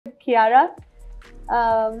Kiara.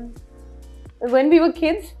 When we were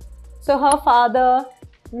kids, so her father,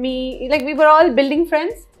 me, like we were all building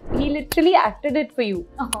friends. He literally acted it for you.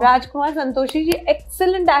 Rajkumar Santoshi,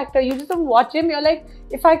 excellent actor. You just don't watch him. You're like,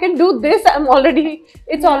 if I can do this,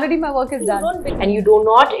 it's already my work is done. And you do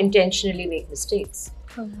not intentionally make mistakes.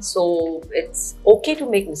 So it's okay to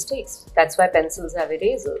make mistakes. That's why pencils have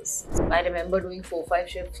erasers. I remember doing 4-5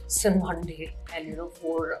 shifts in one day, and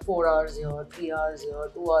 4 hours here, 3 hours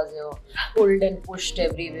here, 2 hours here, pulled and pushed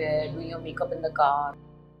everywhere, doing your makeup in the car.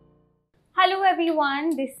 Hello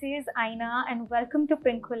everyone, this is Aina and welcome to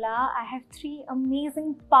Pinkvilla. I have 3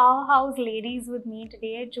 amazing powerhouse ladies with me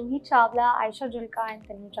today, Juhi Chawla, Ayesha Jhulka and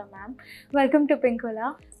Tanuja ma'am. Welcome to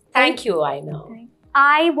Pinkvilla. Thank you, Aina.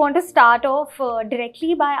 I want to start off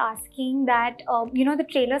directly by asking that, the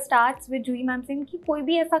trailer starts with Juhi ma'am saying कि कोई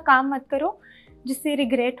भी ऐसा काम मत करो जिससे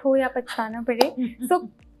regret हो या पछताना पड़े. So,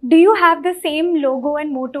 do you have the same logo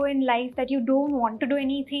and motto in life that you don't want to do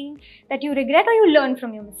anything that you regret or you learn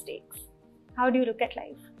from your mistakes? How do you look at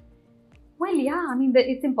life? Well, yeah, I mean,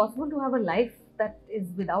 it's impossible to have a life that is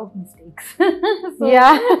without mistakes. So,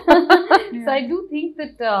 yeah. So I do think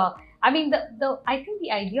that, I think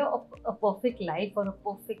the idea of a perfect life or a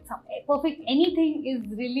perfect anything is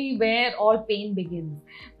really where all pain begins.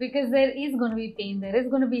 Because there is going to be pain, there is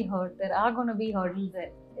going to be hurt, there are going to be hurdles,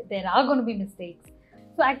 there are going to be mistakes.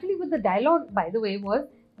 So actually with the dialogue, by the way, was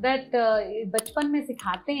that बचपन में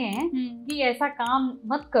सिखाते हैं कि ऐसा काम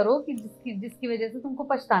मत करो कि जिसकी वजह से तुमको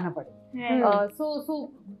पछताना पड़े.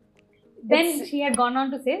 So then she had gone on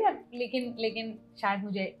to say that लेकिन शायद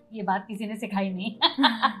मुझे ये बात किसी ने सिखाई नहीं.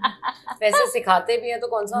 वैसे सिखाते भी हैं तो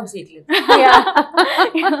कौन सा हम सीख लेते हैं.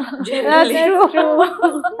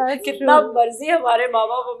 कितना मर्जी हमारे माँ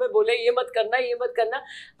बाप हमें बोले ये मत करना.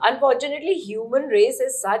 Unfortunately, human race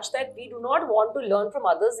is such that we do not want to learn from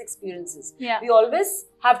others' experiences. We always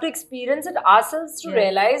have to experience it ourselves to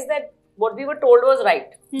realize that what we were told was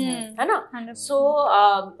right. है ना? So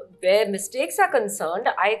where mistakes are concerned,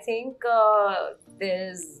 I think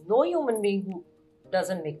there's no human being who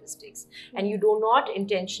doesn't make mistakes, and you do not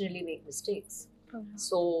intentionally make mistakes.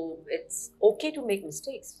 So it's okay to make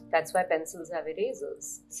mistakes. That's why pencils have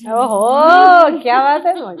erasers. Oh, क्या बात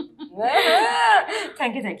है.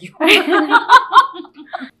 Thank you.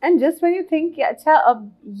 And just when you think कि अच्छा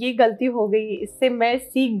अब ये गलती हो गई, इससे मैं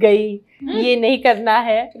सीख गई, ये नहीं करना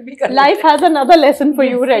है. Life has another lesson for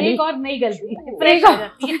you ready. एक और नई गलती. Fresh हो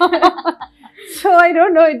जाती है. So I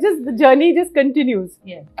don't know. The journey just continues.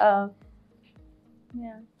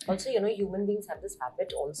 Also, human beings have this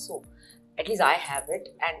habit also. At least I have it,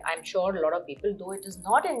 and I'm sure a lot of people, though it is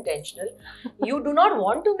not intentional, you do not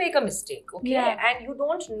want to make a mistake, okay? And you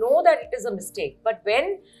don't know that it is a mistake. But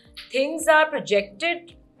when things are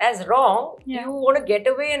projected as wrong, you want to get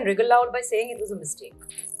away and wriggle out by saying it was a mistake.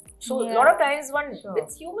 So a lot of times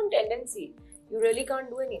it's human tendency. You really can't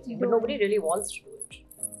do anything, but nobody really wants to do it.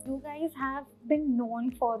 You guys have been known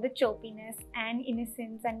for the chirpiness and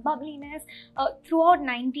innocence and bubbliness throughout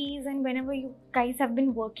 90s and whenever you guys have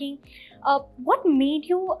been working. What made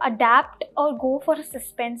you adapt or go for a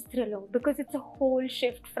suspense thriller? Because it's a whole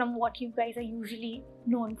shift from what you guys are usually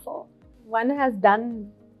known for. One has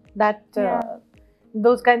done that,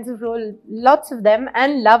 those kinds of roles, lots of them,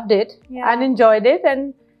 and loved it and enjoyed it,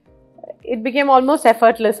 and it became almost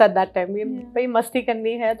effortless at that time. भाई मस्ती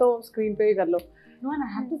करनी है तो screen पे ही कर लो. No, and I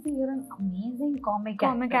have to say, you're an amazing comic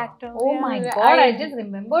actor. Oh my God, I just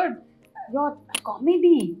remembered your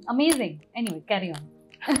comedy. Amazing. Anyway, carry on.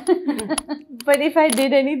 But if I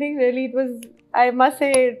did anything really, it was, I must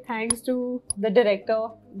say, thanks to the director,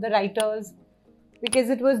 the writers,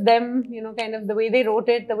 because it was them, kind of the way they wrote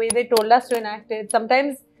it, the way they told us to enact it.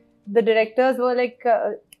 Sometimes the directors were like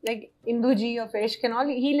Induji of Ishq and all,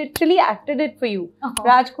 he literally acted it for you.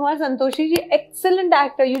 Rajkumar Santoshi, excellent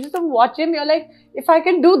actor. You just don't watch him, you're like, if I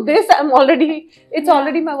can do this, it's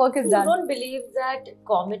already my work is done. You don't believe that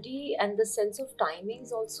comedy and the sense of timing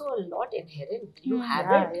is also a lot inherent. You have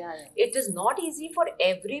it. It is not easy for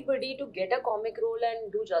everybody to get a comic role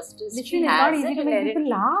and do justice. Literally, it's not easy to make people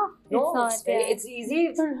laugh. No, it's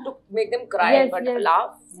easy to make them cry, but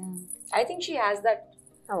laugh. I think she has that.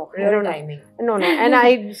 Real timing. No. And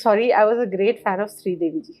I was a great fan of Sri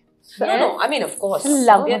Devi ji. No, I mean, of course.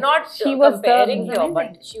 Love We're not comparing here,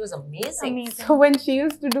 but she was amazing. So when she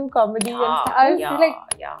used to do comedy, I was like,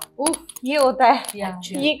 oof, ye hota hai.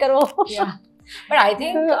 Ye karo. But I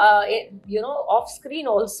think, off screen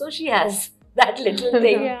also she has that little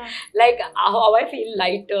thing. Like how I feel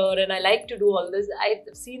lighter and I like to do all this.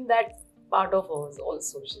 I've seen that part of hers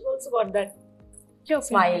also. She's also got that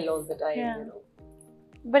smile all the time,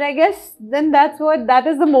 But I guess then that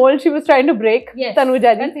is the mold she was trying to break. Yes,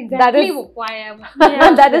 Tanuja ji. that's exactly why I'm.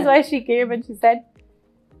 That is why she came and she said,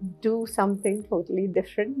 do something totally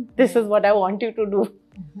different. This is what I want you to do.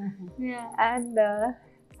 Yeah. And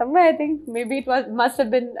somewhere I think maybe must have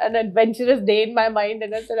been an adventurous day in my mind,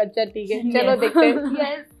 and I said, "Acha, theek hai, chalo dekhte hain,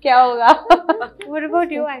 Yes. kya hoga." What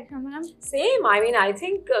about you, Ayesha ma'am? Same. I mean, I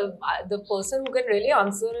think the person who can really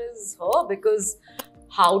answer is her, because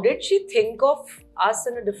how did she think of us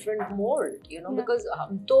in a different mold? You know, Yeah. because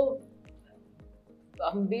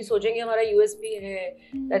हम भी सोचेंगे हमारा USP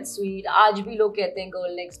है, that's sweet. आज भी लोग कहते हैं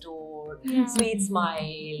girl next door, Yeah. sweet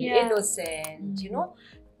smile, Yeah. innocent. You know,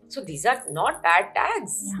 so these are not bad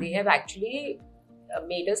tags. They have actually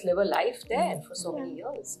made us live a life there for so many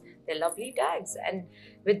years. They're lovely tags, and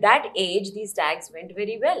with that age, these tags went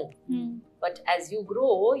very well. But as you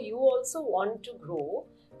grow, you also want to grow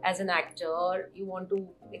as an actor. You want to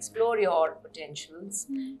explore your potentials,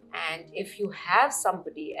 and if you have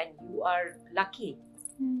somebody and you are lucky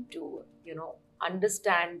to, you know,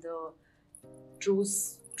 understand the true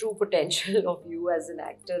potential of you as an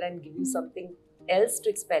actor and give you something else to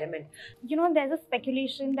experiment. You know, there's a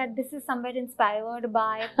speculation that this is somewhere inspired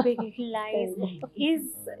by Big Little Lies.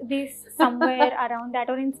 Is this somewhere around that,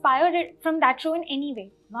 or inspired from that show in any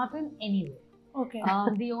way? Not in any way. Okay.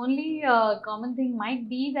 The only common thing might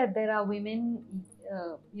be that there are women,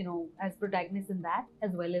 you know, as protagonists in that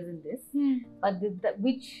as well as in this. But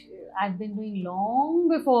which I've been doing long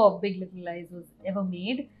before Big Little Lies was ever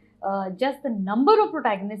made. Just the number of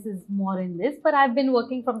protagonists is more in this, but I've been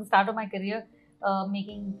working from the start of my career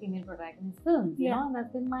making female protagonist films. You know, and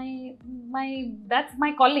that's been that's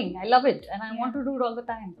my calling. I love it, and I want to do it all the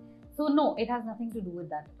time. So no, it has nothing to do with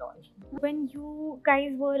that at all. When you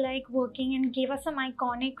guys were like working and gave us some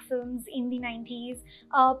iconic films in the 90s,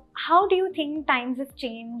 how do you think times have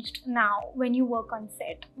changed now when you work on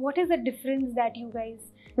set? What is the difference that you guys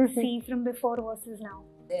see from before versus now?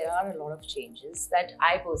 There are a lot of changes that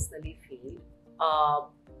I personally feel.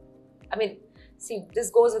 I mean, see, this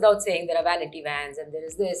goes without saying, there are vanity vans and there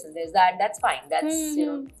is this and there's that. That's fine. That's,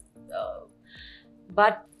 you know,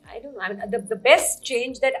 but I don't know. I mean, the best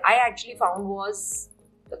change that I actually found was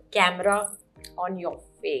the camera on your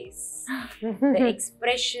face, the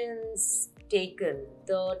expressions taken,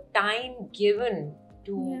 the time given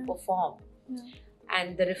to perform.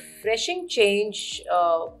 And the refreshing change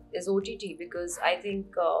is OTT, because I think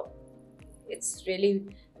it's really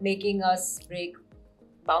making us break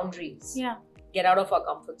boundaries. Get out of our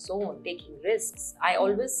comfort zone, taking risks. I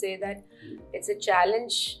always say that it's a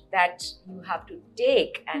challenge that you have to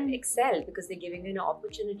take and excel, because they're giving you an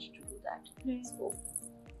opportunity to do that. So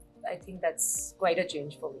I think that's quite a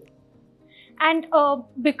change for me. And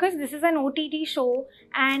because this is an OTT show,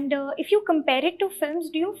 and if you compare it to films,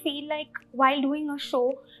 do you feel like while doing a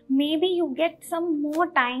show, maybe you get some more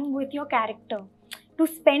time with your character to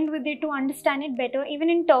spend with it, to understand it better, even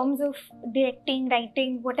in terms of directing,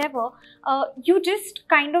 writing, whatever? You just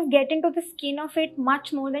kind of get into the skin of it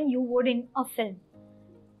much more than you would in a film.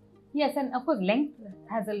 Yes, and of course, length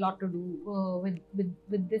has a lot to do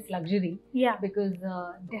with this luxury. Because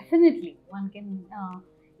definitely one can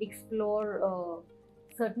explore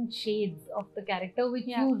certain shades of the character which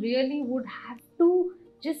you really would have to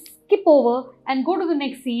just skip over and go to the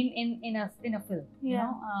next scene in a film. You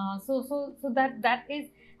know? So that is,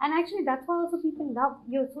 and actually that's why also people love,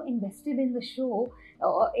 you're so invested in the show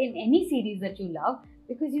or in any series that you love,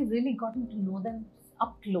 because you've really gotten to know them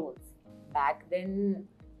up close. Back then,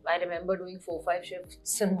 I remember doing 4-5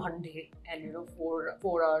 shifts in one day, and you know, 4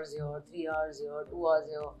 hours here, 3 hours here, 2 hours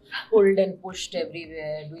here, pulled and pushed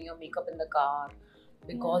everywhere, doing your makeup in the car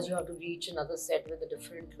because you have to reach another set with a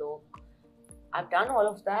different look. I've done all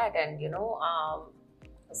of that, and you know,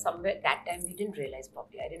 somewhere that time we didn't realize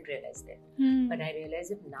properly. I didn't realize then, but I realize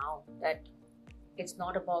it now, that it's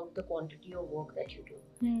not about the quantity of work that you do.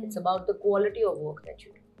 It's about the quality of work that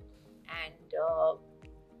you do. And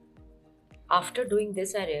after doing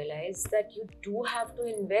this, I realized that you do have to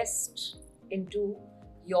invest into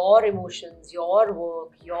your emotions, your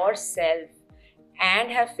work, yourself,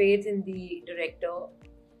 and have faith in the director,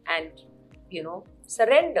 and you know,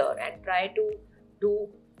 surrender and try to do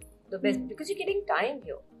the best, because you're getting time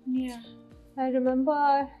here. I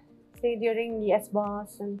remember, say, during Yes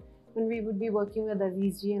Boss, and when we would be working with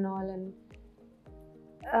Aziz ji and all, and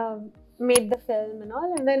made the film and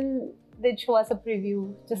all, and then they'd show us a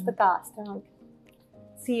preview, just the cast, and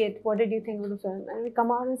see it, what did you think of the film? And we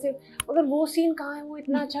come out and say, agar wo scene kahan hai, wo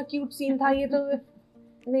itna acha cute scene tha, ye to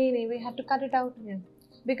nahi, we have to cut it out,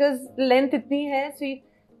 because length itni hai.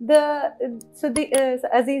 So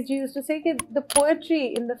Aziz ji used to say that the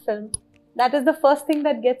poetry in the film that is the first thing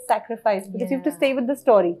that gets sacrificed because you have to stay with the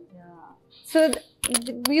story. So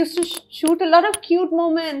we used to shoot a lot of cute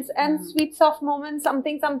moments and sweet soft moments,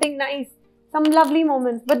 something nice, some lovely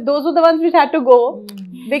moments. But those were the ones which had to go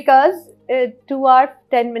because 2 hour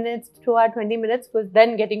 10 minutes, 2 hour 20 minutes was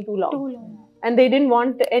then getting too long. And they didn't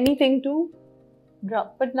want anything to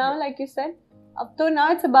drop. But now, like you said, up to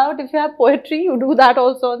now it's about if you have poetry, you do that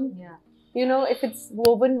also. You know, if it's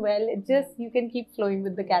woven well, it just, you can keep flowing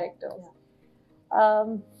with the characters.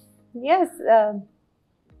 Yes.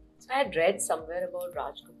 So I had read somewhere about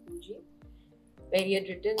Raj Kapoor ji, where he had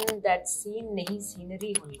written that scene nahi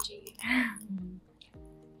scenery honi chahiye.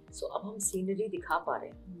 So अब हम scenery दिखा पा रहे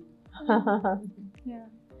हैं.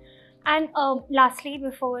 And lastly,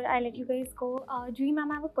 before I let you guys go, Juhi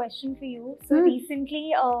ma'am, I have a question for you. So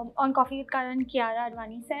recently on Coffee with Karan, Kiara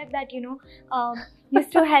Advani said that, you know,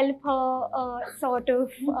 used to help her sort of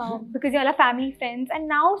because you all are family friends, and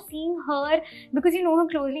now seeing her, because you know her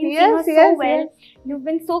closely and seeing her so well, you've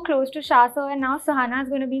been so close to Shah sir, and now Suhana is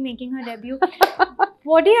going to be making her debut.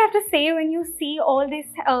 What do you have to say when you see all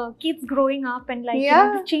these kids growing up and like you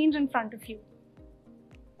know, the change in front of you?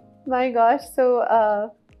 My gosh, so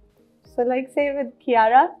like say with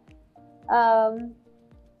Kiara,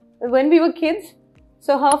 when we were kids,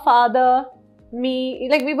 so her father, me,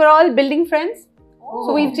 like we were all building friends.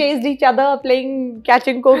 So we chased each other, playing catch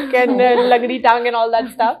and cook and lagdi tang and all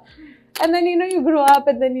that stuff. And then, you know, you grow up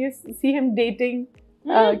and then you see him dating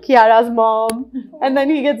Kiara's mom, and then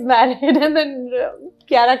he gets married, and then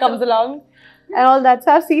Kiara comes along and all that.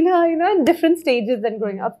 So I've seen her, you know, in different stages and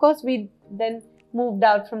growing up. Of course, we then moved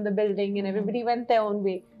out from the building and everybody went their own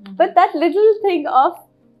way. But that little thing of,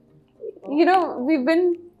 you know, we've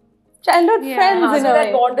been childhood friends in a way.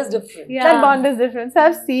 That bond is different. That bond is different. So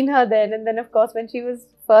I've seen her then, and then of course when she was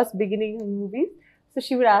first beginning her movies, so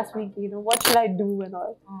she would ask me, you know, what should I do and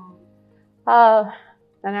all.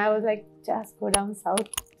 And I was like, just go down south,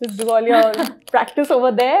 just do all your practice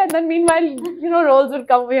over there, and then meanwhile, you know, roles would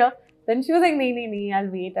come here. Then she was like, nee, I'll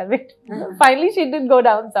wait. Finally, she did go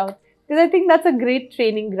down south. Because I think that's a great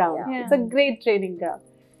training ground. It's a great training ground.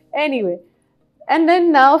 Anyway, and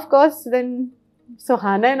then now, of course, then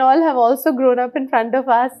Suhana and all have also grown up in front of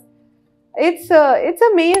us. It's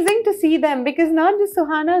amazing to see them, because not just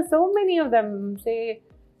Suhana, so many of them. Say,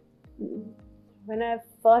 when I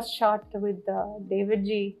first shot with David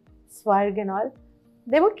G, Swarg and all,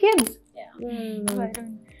 they were kids.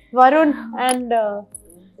 Varun and I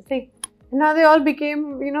think now they all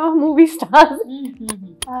became, you know, movie stars.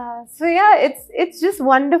 So yeah, it's just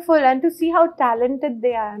wonderful, and to see how talented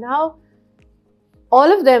they are and how all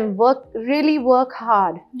of them really work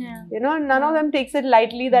hard. You know, none of them takes it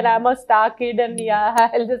lightly that I'm a star kid and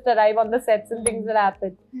I'll just arrive on the sets and things will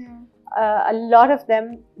happen. A lot of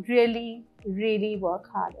them really work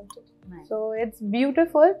hard at it. So it's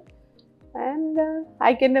beautiful. And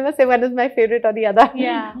I can never say one is my favorite or the other.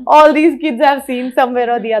 All these kids I've seen somewhere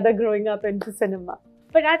or the other growing up into cinema.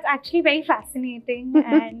 But that's actually very fascinating,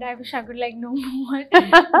 and I wish I could like know more.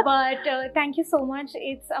 But thank you so much.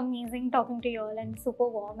 It's amazing talking to you all and super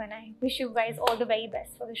warm, and I wish you guys all the very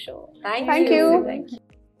best for the show. Thank you.